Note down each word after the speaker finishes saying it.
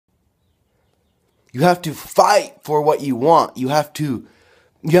You have to fight for what you want. You have to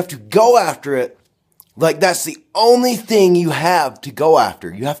go after it like that's the only thing you have to go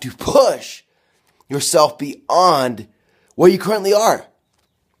after. You have to push yourself beyond where you currently are.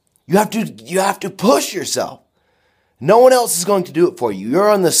 You have to push yourself. No one else is going to do it for you. You're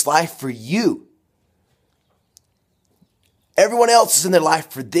on this life for you. Everyone else is in their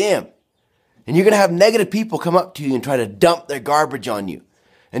life for them. And you're going to have negative people come up to you and try to dump their garbage on you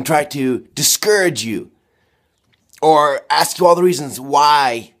and try to discourage you or ask you all the reasons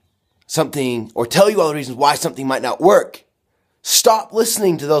why something, or tell you all the reasons why something might not work. Stop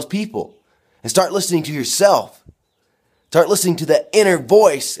listening to those people and start listening to yourself. Start listening to that inner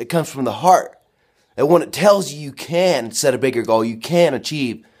voice that comes from the heart. And when it tells you can set a bigger goal, you can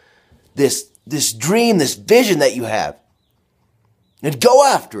achieve this dream, this vision that you have. And go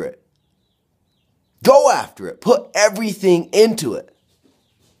after it. Go after it. Put everything into it.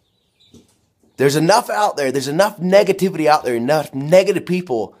 There's enough out there. There's enough negativity out there. Enough negative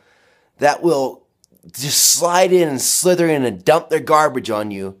people that will just slide in and slither in and dump their garbage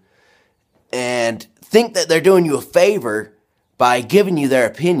on you and think that they're doing you a favor by giving you their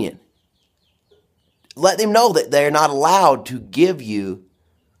opinion. Let them know that they're not allowed to give you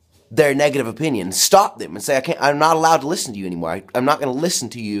their negative opinion. Stop them and say, I'm not allowed to listen to you anymore. I'm not going to listen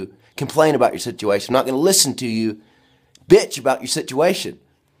to you complain about your situation. I'm not going to listen to you bitch about your situation.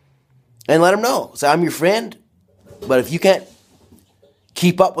 And let them know. Say, I'm your friend, but if you can't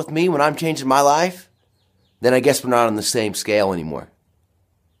keep up with me when I'm changing my life, then I guess we're not on the same scale anymore.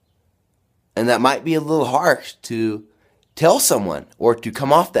 And that might be a little harsh to tell someone or to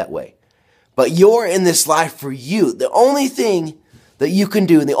come off that way. But you're in this life for you. The only thing that you can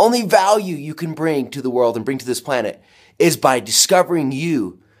do and the only value you can bring to the world and bring to this planet is by discovering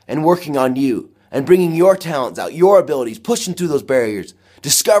you and working on you and bringing your talents out, your abilities, pushing through those barriers,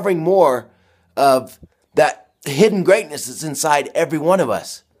 discovering more of that hidden greatness that's inside every one of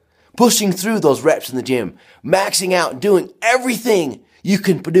us, pushing through those reps in the gym, maxing out, doing everything you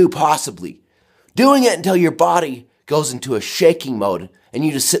can do possibly, doing it until your body goes into a shaking mode and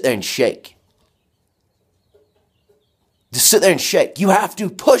you just sit there and shake. Just sit there and shake. You have to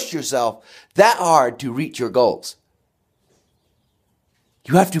push yourself that hard to reach your goals.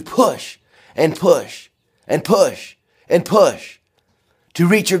 You have to push and push and push and push to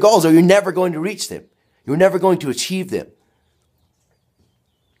reach your goals, or you're never going to reach them. You're never going to achieve them.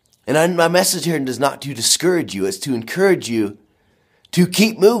 And my message here is not to discourage you. It's to encourage you to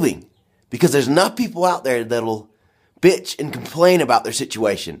keep moving, because there's enough people out there that'll bitch and complain about their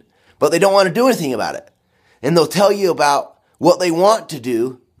situation, but they don't want to do anything about it. And they'll tell you about what they want to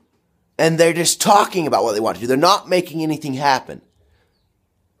do, and they're just talking about what they want to do. They're not making anything happen.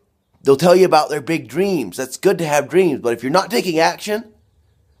 They'll tell you about their big dreams. That's good to have dreams, but if you're not taking action,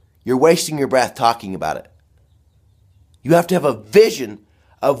 you're wasting your breath talking about it. You have to have a vision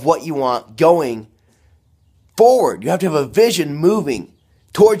of what you want going forward. You have to have a vision moving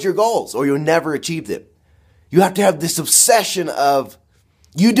towards your goals, or you'll never achieve them. You have to have this obsession of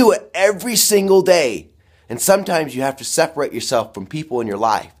you do it every single day. And sometimes you have to separate yourself from people in your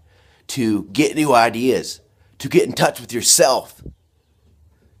life to get new ideas, to get in touch with yourself,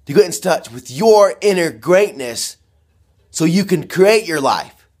 to get in touch with your inner greatness so you can create your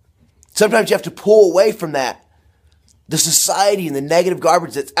life. Sometimes you have to pull away from that, the society and the negative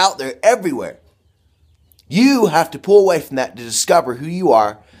garbage that's out there everywhere. You have to pull away from that to discover who you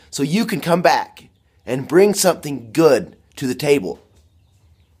are so you can come back and bring something good to the table.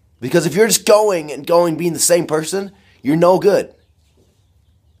 Because if you're just going being the same person, you're no good.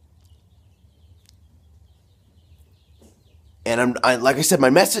 And like I said,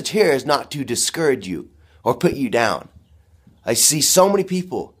 my message here is not to discourage you or put you down. I see so many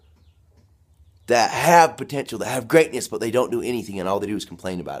people that have potential, that have greatness, but they don't do anything, and all they do is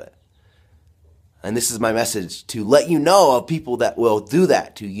complain about it. And this is my message, to let you know of people that will do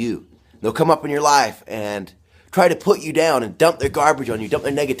that to you. They'll come up in your life and try to put you down and dump their garbage on you, dump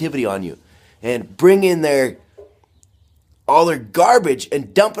their negativity on you, and bring in all their garbage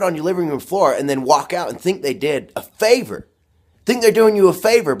and dump it on your living room floor, and then walk out and think they did a favor. Think they're doing you a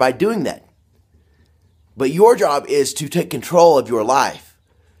favor by doing that. But your job is to take control of your life.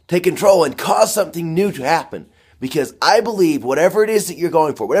 Take control and cause something new to happen. Because I believe whatever it is that you're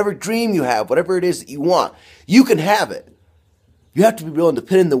going for, whatever dream you have, whatever it is that you want, you can have it. You have to be willing to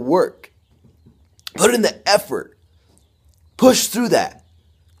put in the work. Put in the effort. Push through that.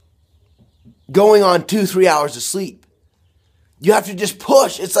 Going on 2-3 hours of sleep. You have to just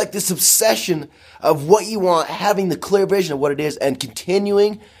push. It's like this obsession of what you want, having the clear vision of what it is, and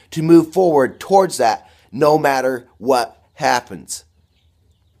continuing to move forward towards that no matter what happens.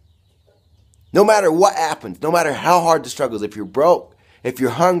 No matter what happens, no matter how hard the struggle is, if you're broke, if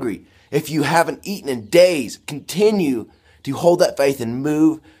you're hungry, if you haven't eaten in days, continue to hold that faith and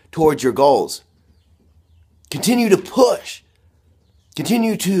move towards your goals. Continue to push.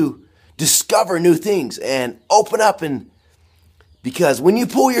 Continue to discover new things and open up, because when you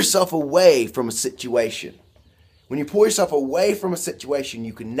pull yourself away from a situation,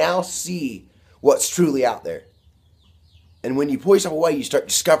 you can now see what's truly out there. And when you pull yourself away, you start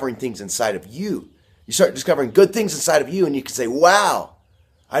discovering things inside of you. You start discovering good things inside of you, and you can say, wow,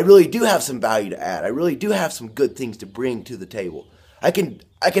 I really do have some value to add. I really do have some good things to bring to the table. I can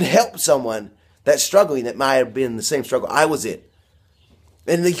help someone that's struggling that might have been the same struggle I was in.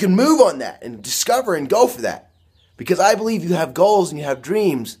 And you can move on that and discover and go for that. Because I believe you have goals and you have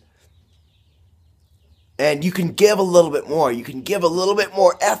dreams, and you can give a little bit more. You can give a little bit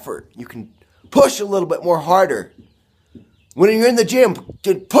more effort. You can push a little bit more harder. When you're in the gym,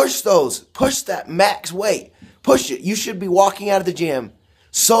 push that max weight. Push it. You should be walking out of the gym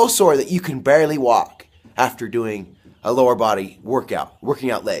so sore that you can barely walk after doing a lower body workout,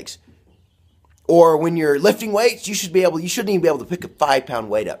 working out legs. Or when you're lifting weights, you shouldn't even be able to pick a 5-pound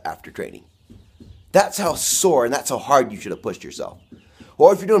weight up after training. That's how sore and that's how hard you should have pushed yourself.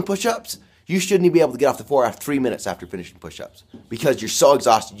 Or if you're doing push-ups, you shouldn't even be able to get off the floor after 3 minutes after finishing push-ups, because you're so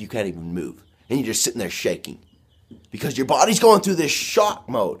exhausted you can't even move. And you're just sitting there shaking. Because your body's going through this shock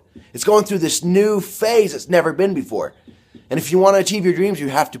mode. It's going through this new phase it's never been before. And if you want to achieve your dreams, you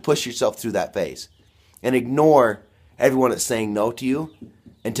have to push yourself through that phase. And ignore everyone that's saying no to you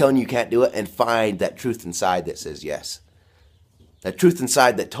and telling you can't do it, and find that truth inside that says yes. That truth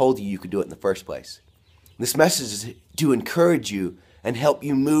inside that told you could do it in the first place. This message is to encourage you and help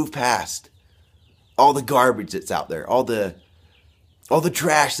you move past all the garbage that's out there, all the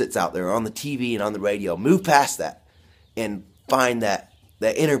trash that's out there on the TV and on the radio. Move past that and find that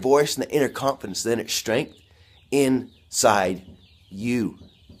inner voice and the inner confidence, the inner strength inside you.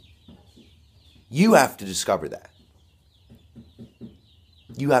 You have to discover that.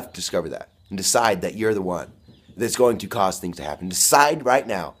 You have to discover that and decide that you're the one that's going to cause things to happen. Decide right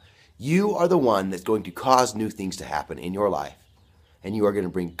now, you are the one that's going to cause new things to happen in your life. And you are going to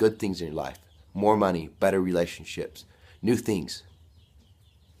bring good things in your life. More money, better relationships, new things.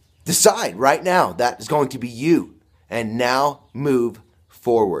 Decide right now that is going to be you. And now move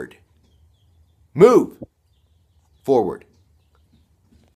forward. Move forward.